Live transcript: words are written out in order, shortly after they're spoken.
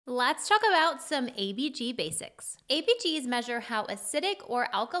Let's talk about some ABG basics. ABGs measure how acidic or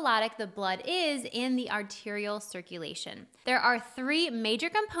alkalotic the blood is in the arterial circulation. There are three major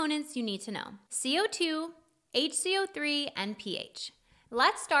components you need to know: CO2, HCO₃, and pH.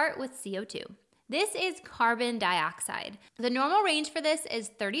 Let's start with CO2. This is carbon dioxide. The normal range for this is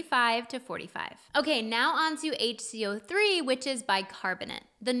 35 to 45. Okay, now on to HCO₃, which is bicarbonate.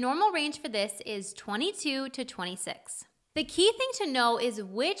 The normal range for this is 22 to 26. The key thing to know is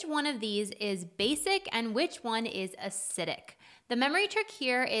which one of these is basic and which one is acidic. The memory trick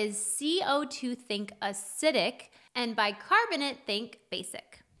here is CO2 think acidic and bicarbonate think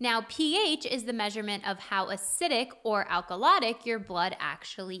basic. Now, pH is the measurement of how acidic or alkalotic your blood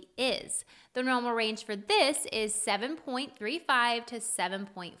actually is. The normal range for this is 7.35 to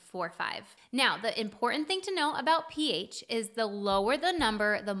 7.45. Now, the important thing to know about pH is the lower the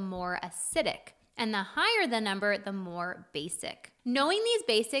number, the more acidic, and the higher the number, the more basic. Knowing these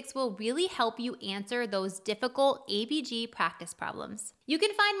basics will really help you answer those difficult ABG practice problems. You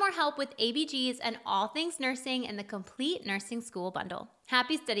can find more help with ABGs and all things nursing in the complete nursing school bundle.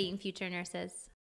 Happy studying, future nurses.